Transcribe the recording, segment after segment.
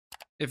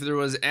If there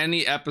was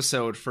any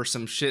episode for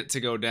some shit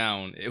to go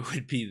down, it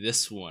would be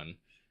this one.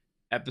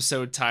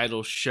 Episode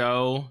title,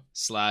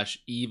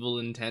 Show/Evil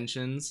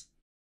Intentions.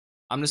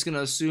 I'm just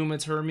gonna assume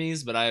it's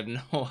Hermes, but I have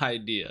no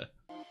idea.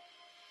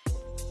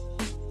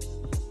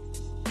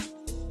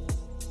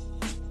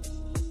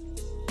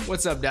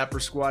 What's up, Dapper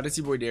Squad? It's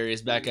your boy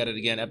Darius back at it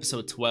again.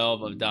 Episode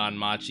 12 of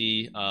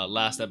Danmachi.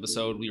 Last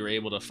episode, we were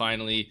able to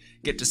finally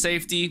get to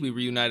safety. We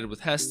reunited with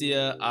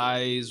Hestia,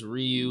 Eyes,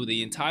 Ryuu.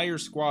 The entire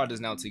squad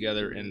is now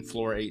together in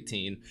floor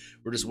 18.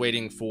 We're just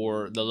waiting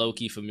for the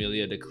Loki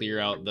familia to clear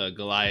out the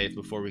Goliath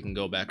before we can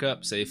go back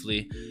up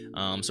safely.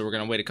 So we're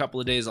going to wait a couple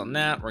of days on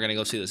that. We're going to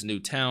go see this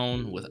new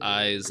town with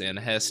Eyes and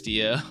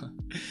Hestia.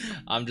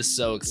 I'm just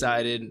so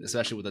excited,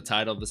 especially with the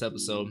title of this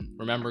episode.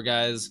 Remember,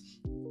 guys,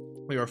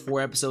 we are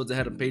 4 episodes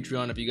ahead of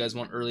Patreon. If you guys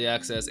want early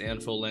access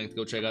and full length,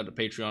 go check out the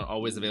Patreon.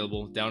 Always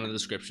available down in the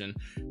description.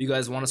 If you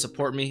guys want to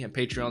support me and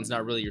Patreon's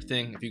not really your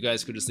thing, if you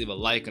guys could just leave a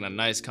like and a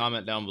nice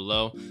comment down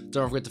below.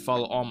 Don't forget to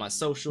follow all my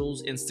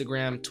socials,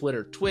 Instagram,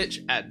 Twitter,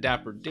 Twitch at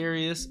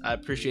DapperDarius. I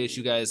appreciate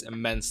you guys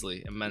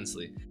immensely.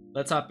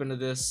 Let's hop into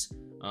this.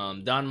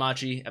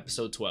 Danmachi,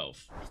 episode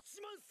 12.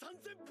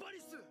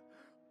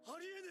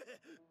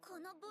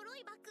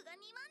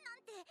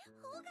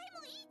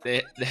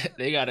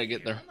 They gotta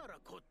get their...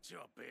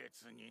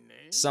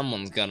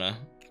 Someone's gonna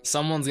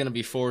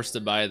be forced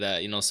to buy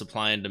that, you know,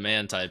 supply and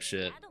demand type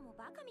shit.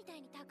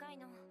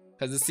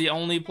 Cause it's the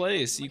only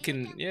place you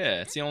can,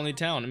 yeah, it's the only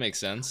town, it makes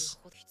sense.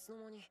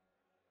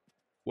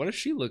 What is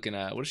she looking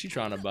at? What is she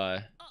trying to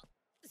buy?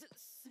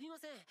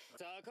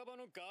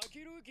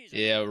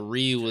 Yeah,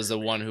 Ryuu was the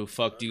one who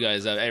fucked you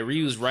guys up. Hey,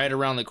 Ryuu's right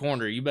around the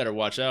corner, you better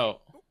watch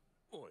out.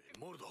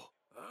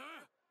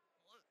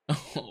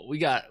 we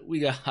got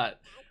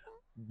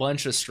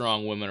bunch of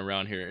strong women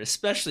around here,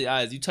 especially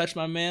Eyes. You touch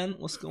my man,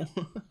 what's going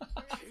on?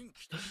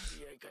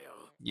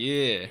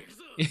 Yeah.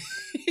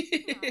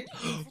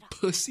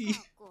 Pussy.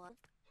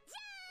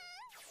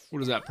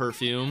 What is that,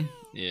 perfume?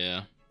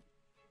 Yeah.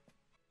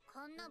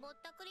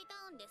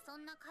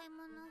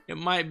 It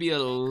might be a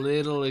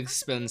little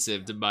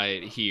expensive to buy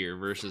it here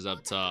versus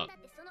up top.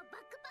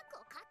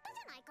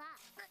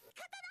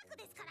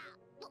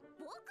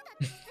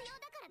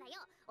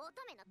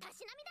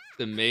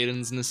 The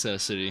maiden's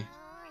necessity.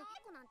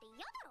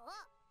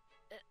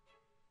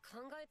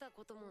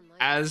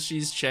 As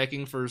she's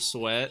checking for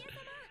sweat.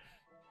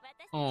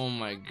 Oh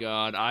my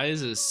god,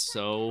 Eyes is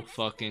so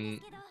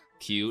fucking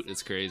cute,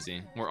 it's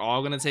crazy. We're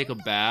all gonna take a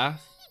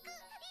bath.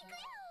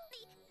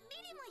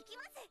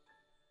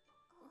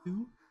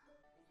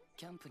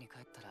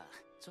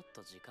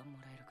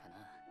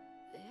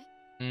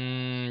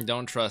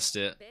 Don't trust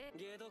it.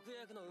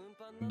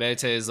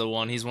 Bete is the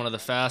one, he's one of the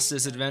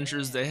fastest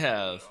adventures they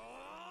have.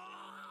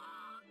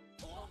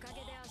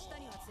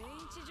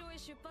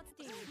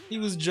 He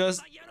was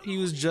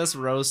just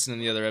roasting in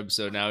the other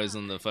episode, now he's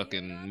on the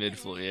fucking mid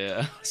floor,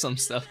 yeah, some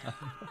stuff.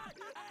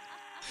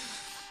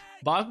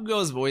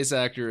 Bakugo's voice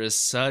actor is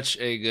such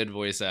a good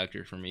voice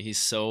actor for me, he's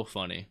so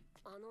funny.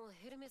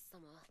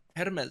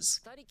 Hermes.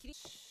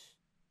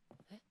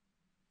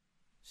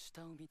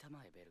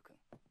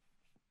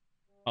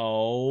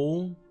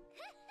 Oh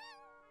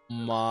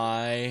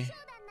my.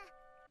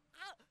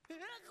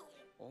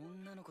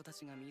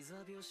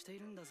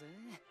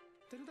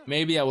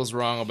 Maybe I was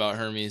wrong about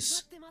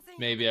Hermes.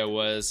 Maybe I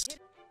was.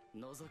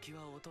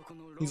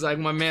 He's like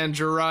my man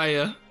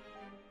Jiraiya.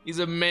 He's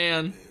a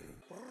man.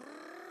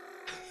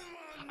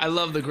 I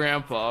love the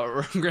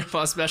grandpa,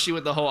 especially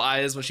with the whole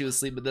Eyes when she was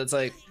asleep, but that's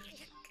like,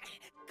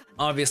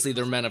 obviously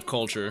they're men of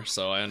culture,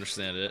 so I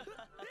understand it.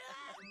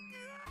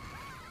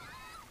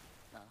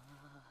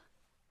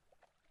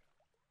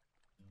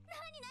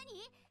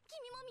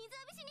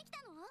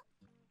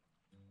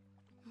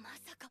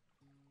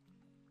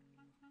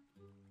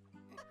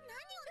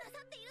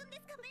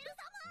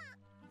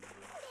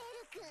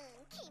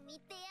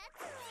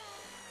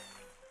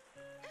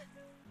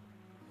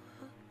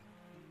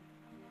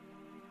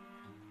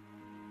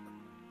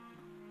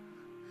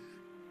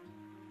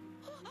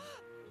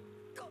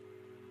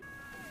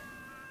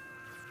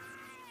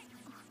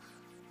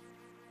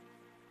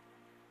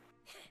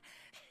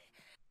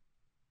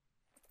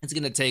 It's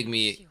gonna take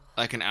me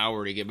like an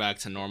hour to get back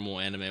to normal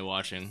anime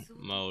watching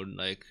mode,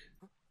 like,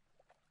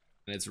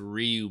 and it's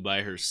Ryuu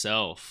by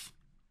herself.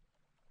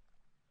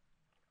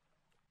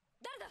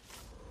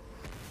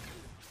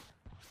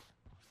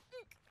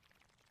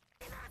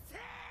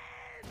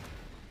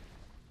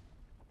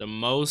 The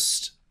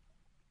most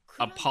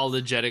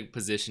apologetic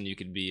position you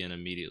could be in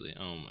immediately.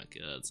 Oh my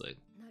god, it's like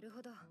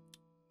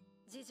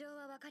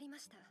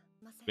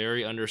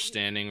very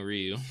understanding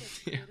Ryuu.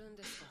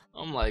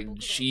 I'm like,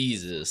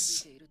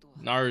 Jesus.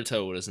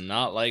 Naruto is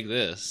not like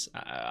this.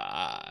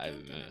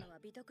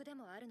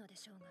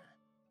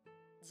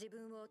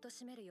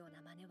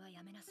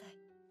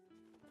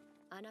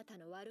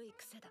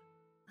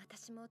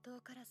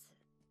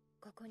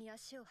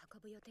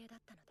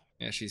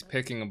 Yeah, she's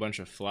picking a bunch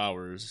of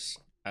flowers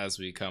as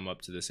we come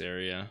up to this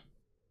area.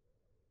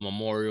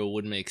 Memorial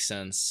would make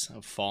sense.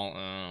 A fall.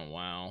 Oh,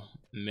 wow.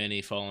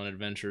 many fallen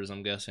adventurers,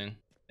 I'm guessing.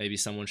 Maybe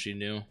someone she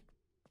knew.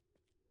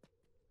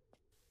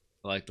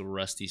 Like the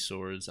rusty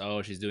swords.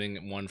 Oh, she's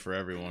doing one for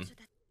everyone.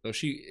 So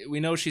we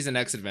know she's an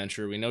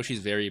ex-adventurer. We know she's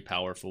very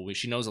powerful.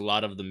 She knows a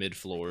lot of the mid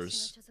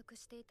floors.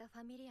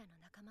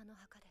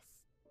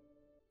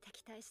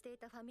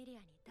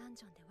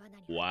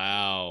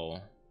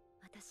 Wow.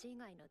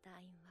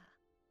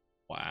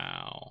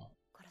 Wow.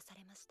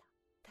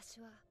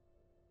 Wow.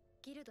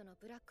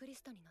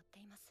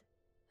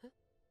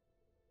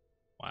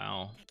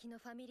 Wow.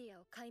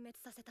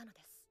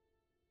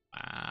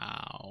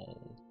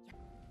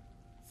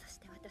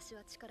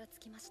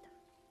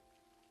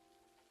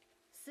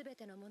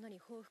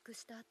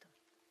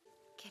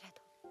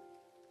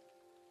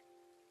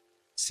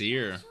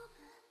 Seer.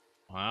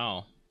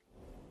 Wow.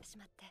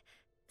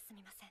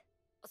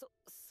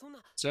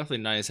 It's definitely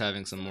nice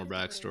having some more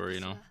backstory,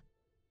 you know?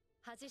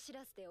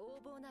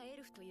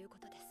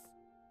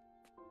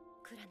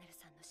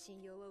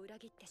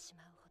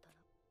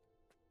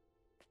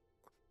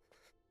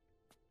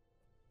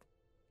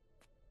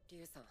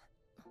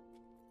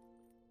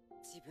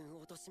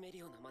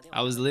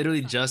 I was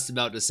literally just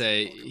about to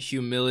say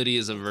humility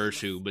is a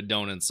virtue, but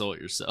don't insult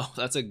yourself.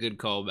 That's a good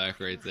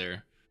callback right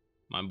there.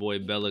 My boy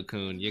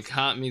Bella-kun, you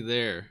caught me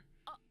there.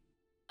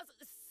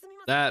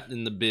 That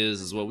in the biz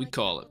is what we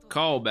call it.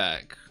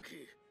 Callback.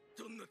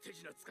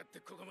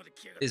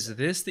 Is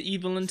this the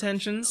evil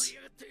intentions?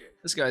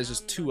 This guy's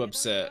just too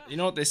upset. You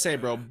know what they say,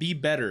 bro? Be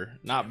better,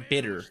 not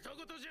bitter.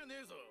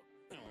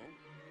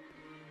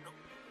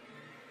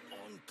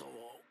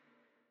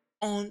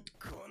 Of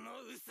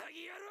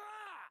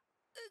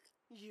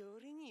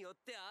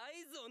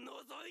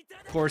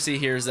course he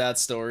hears that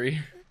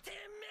story.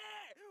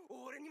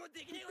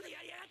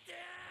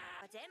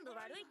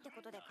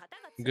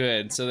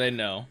 Good, so they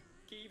know.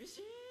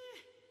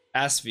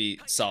 Asfi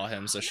saw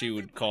him, so she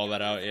would call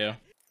that out, yeah.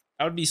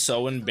 I would be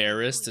so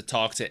embarrassed to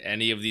talk to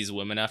any of these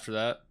women after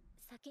that.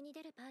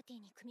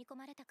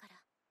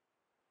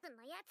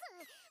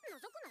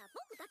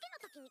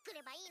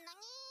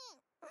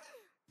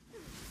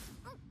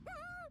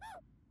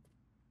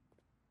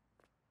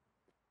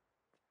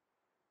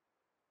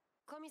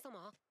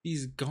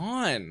 He's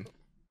gone.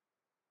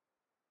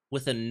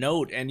 With a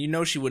note, and you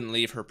know she wouldn't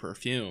leave her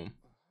perfume.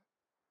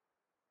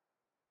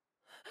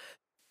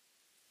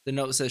 The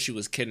note says she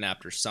was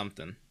kidnapped or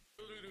something.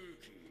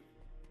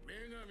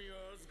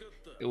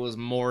 It was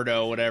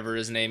Mordo, whatever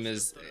his name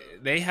is.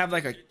 They have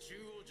like a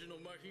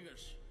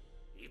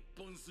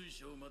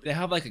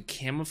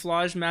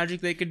camouflage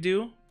magic they could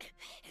do.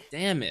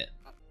 Damn it.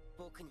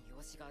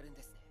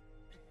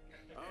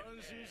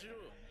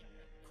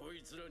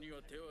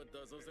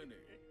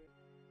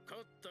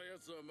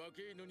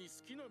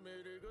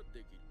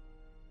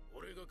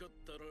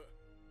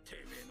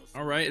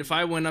 Alright, if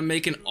I win, I'm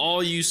making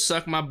all you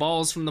suck my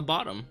balls from the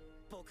bottom.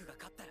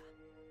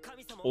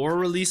 Or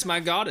release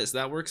my goddess,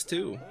 that works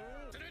too.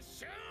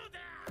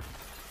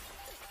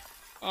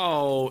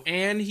 Oh,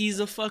 and he's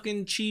a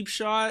fucking cheap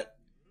shot?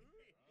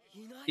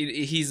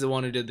 He's the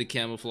one who did the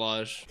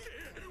camouflage.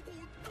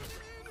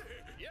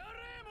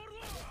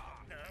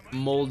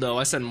 Moldo,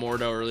 I said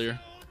Mordo earlier.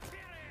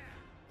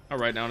 I'll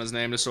write down his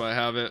name just so I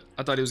have it.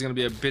 I thought he was gonna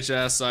be a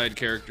bitch-ass side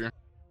character.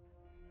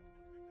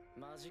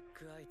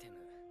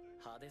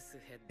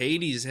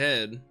 Hades'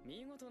 head.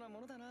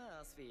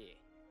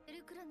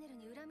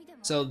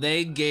 So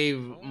they gave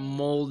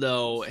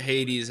Moldo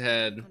Hades'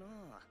 head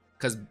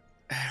because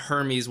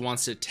Hermes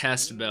wants to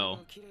test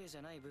Bell.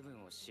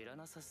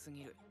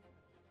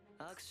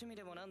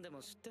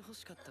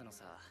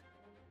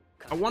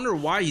 I wonder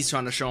why he's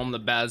trying to show him the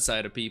bad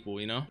side of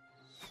people, you know?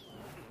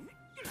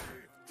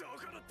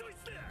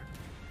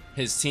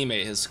 His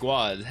teammate, his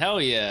squad.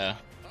 Hell yeah.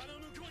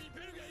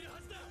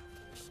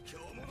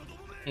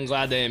 I'm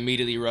glad they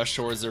immediately rush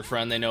towards their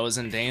friend they know is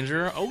in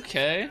danger.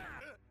 Okay.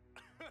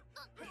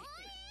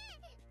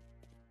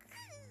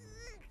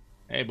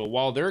 Hey, but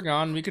while they're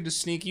gone, we could just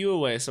sneak you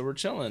away, so we're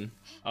chilling.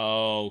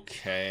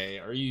 Okay,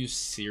 are you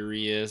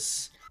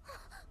serious?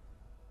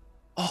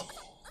 Oh,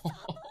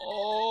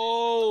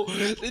 oh,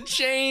 the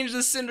change,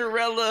 the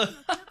Cinderella.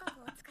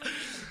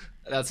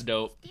 That's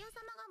dope.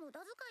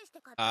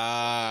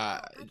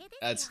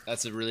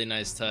 That's a really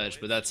nice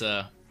touch, but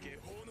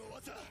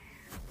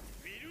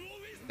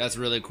that's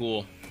really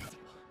cool.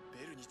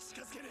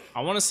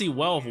 I want to see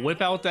Welf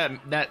whip out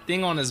that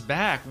thing on his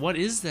back. What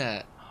is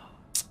that?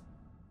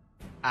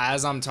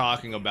 As I'm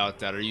talking about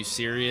that, are you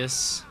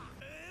serious?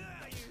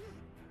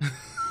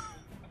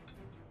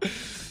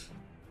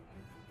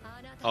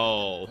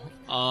 Oh,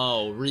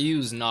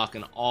 Ryu's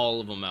knocking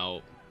all of them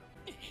out.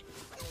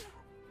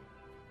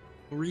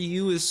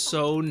 Ryu is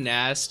so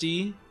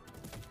nasty.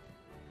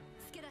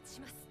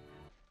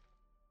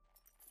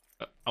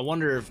 I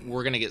wonder if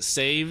we're gonna get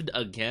saved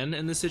again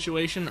in this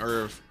situation,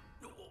 or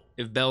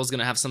if Bell's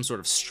gonna have some sort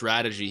of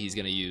strategy he's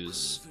gonna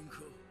use.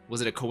 Was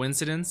it a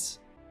coincidence?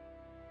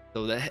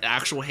 So the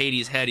actual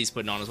Hades head he's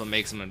putting on is what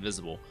makes him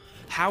invisible.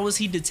 How is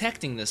he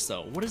detecting this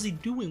though? What is he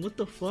doing? What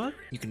the fuck?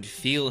 You can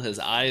feel his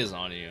eyes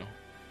on you.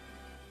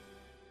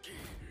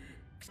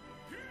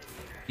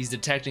 He's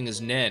detecting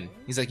his Nen.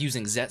 He's like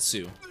using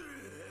Zetsu.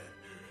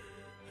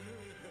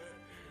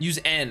 Use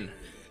N.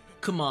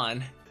 Come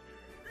on.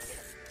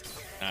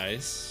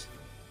 Nice.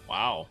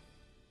 Wow.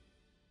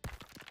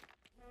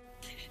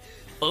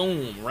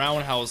 Boom.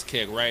 Roundhouse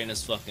kick right in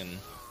his fucking...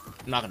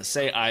 I'm not gonna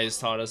say Eyes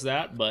taught us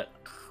that, but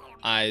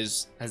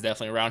Eyes has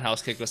definitely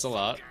roundhouse kicked us a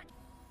lot.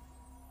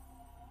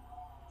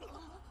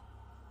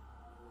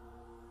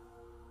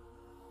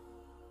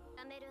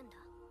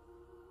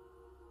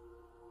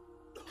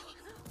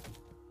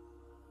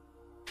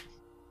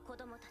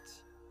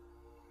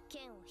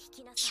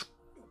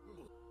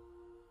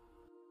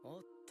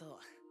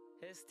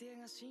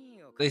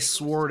 They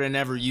swore to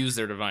never use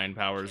their divine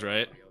powers,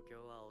 right?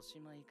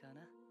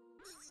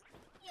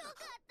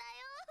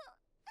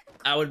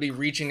 I would be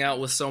reaching out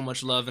with so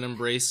much love and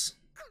embrace.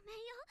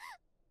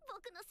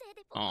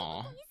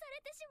 Aww.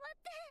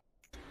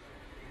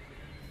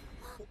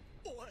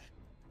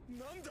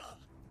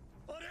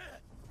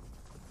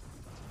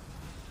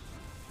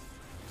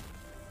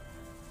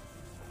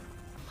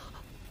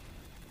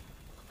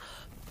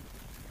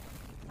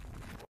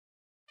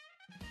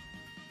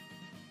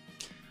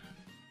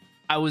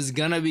 I was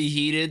gonna be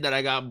heated that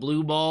I got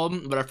blue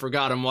balled, but I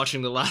forgot I'm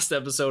watching the last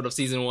episode of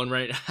season 1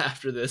 right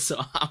after this,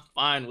 so I'm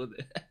fine with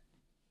it.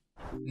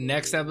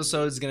 Next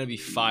episode is gonna be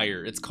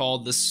fire. It's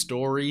called The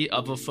Story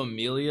of a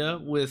Familia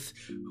with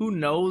who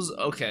knows.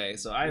 Okay,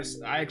 so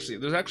there's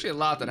actually a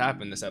lot that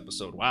happened this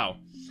episode. Wow.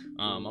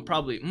 I'm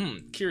probably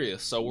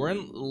curious. So we're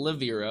in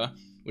Riveria,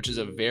 which is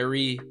a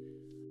very,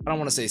 I don't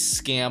want to say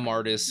scam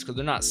artist because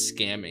they're not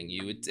scamming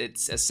you.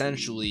 It's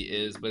essentially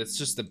is, but it's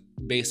just the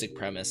basic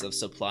premise of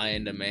supply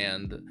and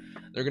demand.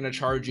 They're gonna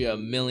charge you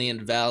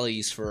 1,000,000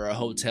 valleys for a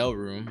hotel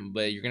room,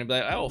 but you're gonna be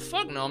like, oh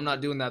fuck no, I'm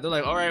not doing that. They're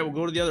like, all right, we'll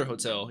go to the other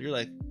hotel. You're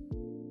like,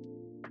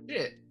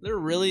 shit, there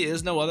really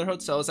is no other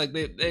hotel. It's like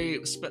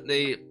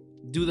they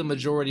do the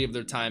majority of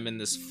their time in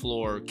this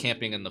floor,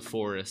 camping in the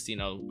forest, you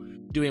know,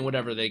 doing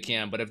whatever they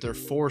can. But if they're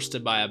forced to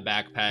buy a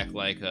backpack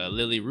like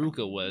Lily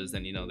Ruka was,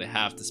 then you know they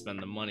have to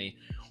spend the money.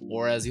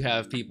 Whereas you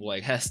have people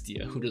like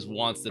Hestia who just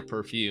wants the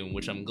perfume,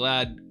 which I'm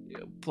glad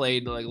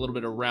played like a little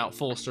bit around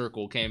full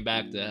circle, came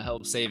back to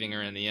help saving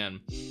her in the end.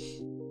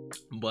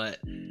 But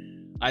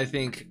I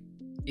think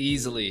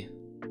easily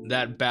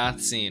that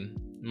bath scene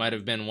might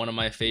have been one of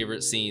my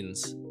favorite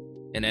scenes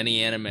in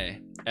any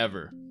anime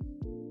ever.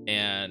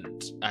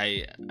 And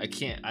I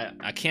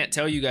can't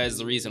tell you guys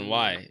the reason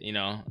why, you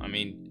know. I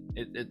mean,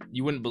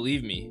 you wouldn't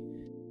believe me.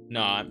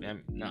 No, I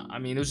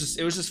mean, it was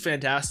just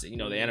fantastic. You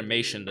know, the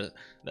animation,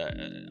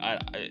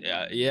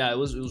 yeah, it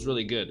was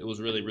really good. It was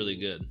really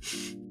good.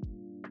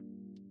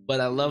 But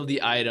I love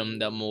the item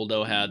that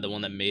Moldo had, the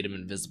one that made him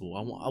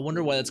invisible. I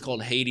wonder why it's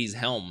called Hades'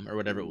 helm or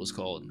whatever it was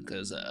called,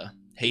 because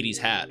Hades'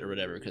 hat or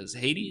whatever. Because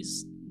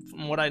Hades,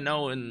 from what I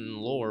know in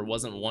lore,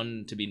 wasn't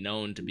one to be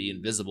known to be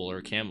invisible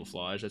or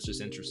camouflage. That's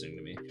just interesting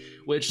to me.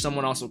 Which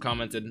someone also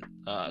commented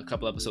a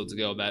couple episodes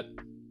ago that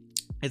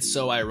it's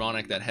so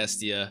ironic that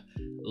Hestia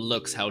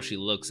looks how she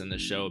looks in the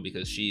show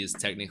because she is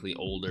technically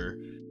older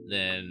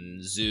than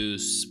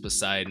Zeus,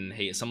 Poseidon,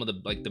 some of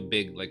the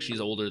big, like she's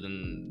older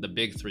than the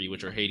big three,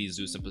 which are Hades,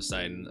 Zeus, and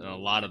Poseidon, and a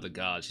lot of the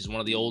gods. She's one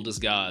of the oldest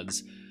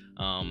gods.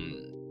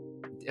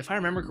 If I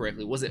remember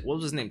correctly, what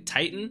was his name?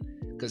 Titan?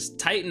 Because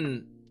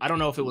Titan, I don't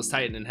know if it was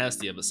Titan and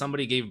Hestia, but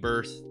somebody gave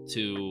birth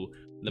to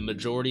the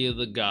majority of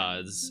the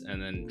gods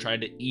and then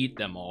tried to eat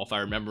them all, if I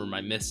remember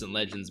my myths and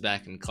legends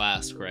back in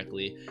class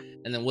correctly.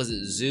 And then was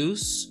it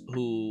Zeus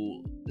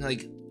who,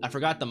 like, I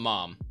forgot the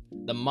mom.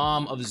 The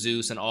mom of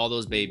Zeus and all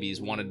those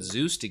babies wanted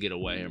Zeus to get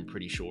away, I'm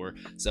pretty sure.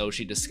 So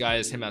she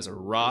disguised him as a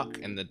rock,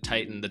 and the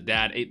Titan, the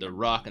dad, ate the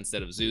rock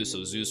instead of Zeus.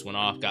 So Zeus went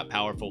off, got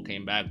powerful,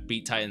 came back,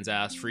 beat Titan's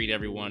ass, freed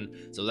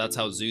everyone. So that's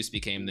how Zeus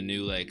became the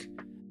new, like,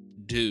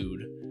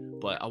 dude.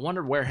 But I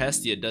wonder where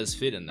Hestia does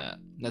fit in that.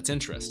 That's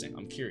interesting.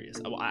 I'm curious.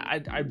 I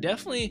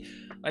definitely,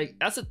 like,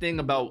 that's the thing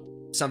about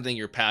something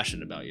you're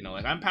passionate about, you know.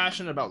 Like, I'm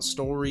passionate about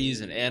stories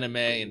and anime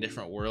and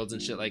different worlds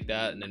and shit like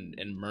that, and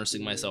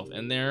immersing myself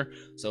in there.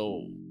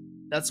 So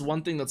that's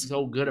one thing that's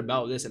so good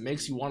about this. It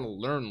makes you want to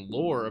learn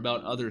lore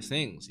about other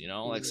things, you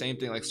know. Like, same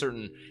thing, like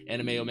certain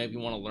anime will make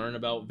me want to learn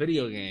about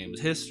video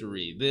games,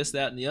 history, this,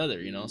 that, and the other,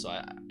 you know. So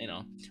you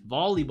know,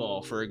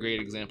 volleyball for a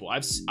great example.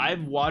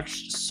 I've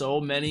watched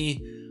so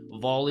many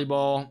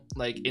volleyball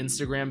like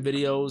Instagram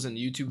videos and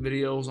YouTube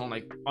videos on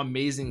like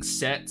amazing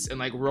sets and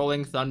like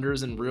rolling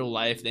thunders in real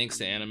life thanks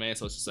to anime.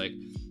 So it's just like,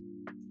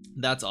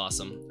 that's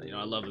awesome, you know.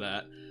 I love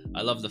that.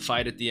 I love the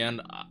fight at the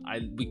end.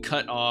 We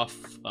cut off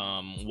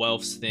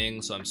Welf's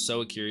thing, so I'm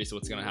so curious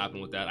what's gonna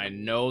happen with that. I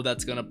know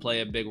that's gonna play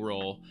a big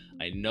role.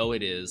 I know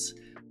it is.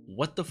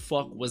 What the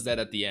fuck was that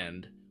at the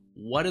end?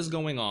 What is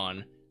going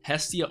on?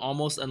 Hestia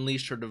almost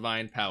unleashed her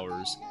divine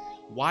powers.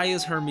 Why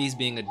is Hermes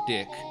being a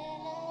dick?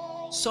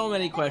 So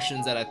many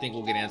questions that I think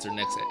will get answered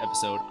next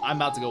episode. I'm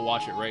about to go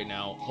watch it right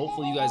now.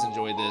 Hopefully you guys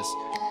enjoyed this.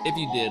 If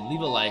you did,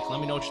 leave a like. Let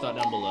me know what you thought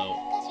down below.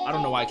 I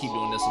don't know why I keep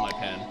doing this with my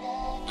pen.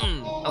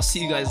 I'll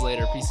see you guys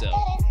later. Peace out.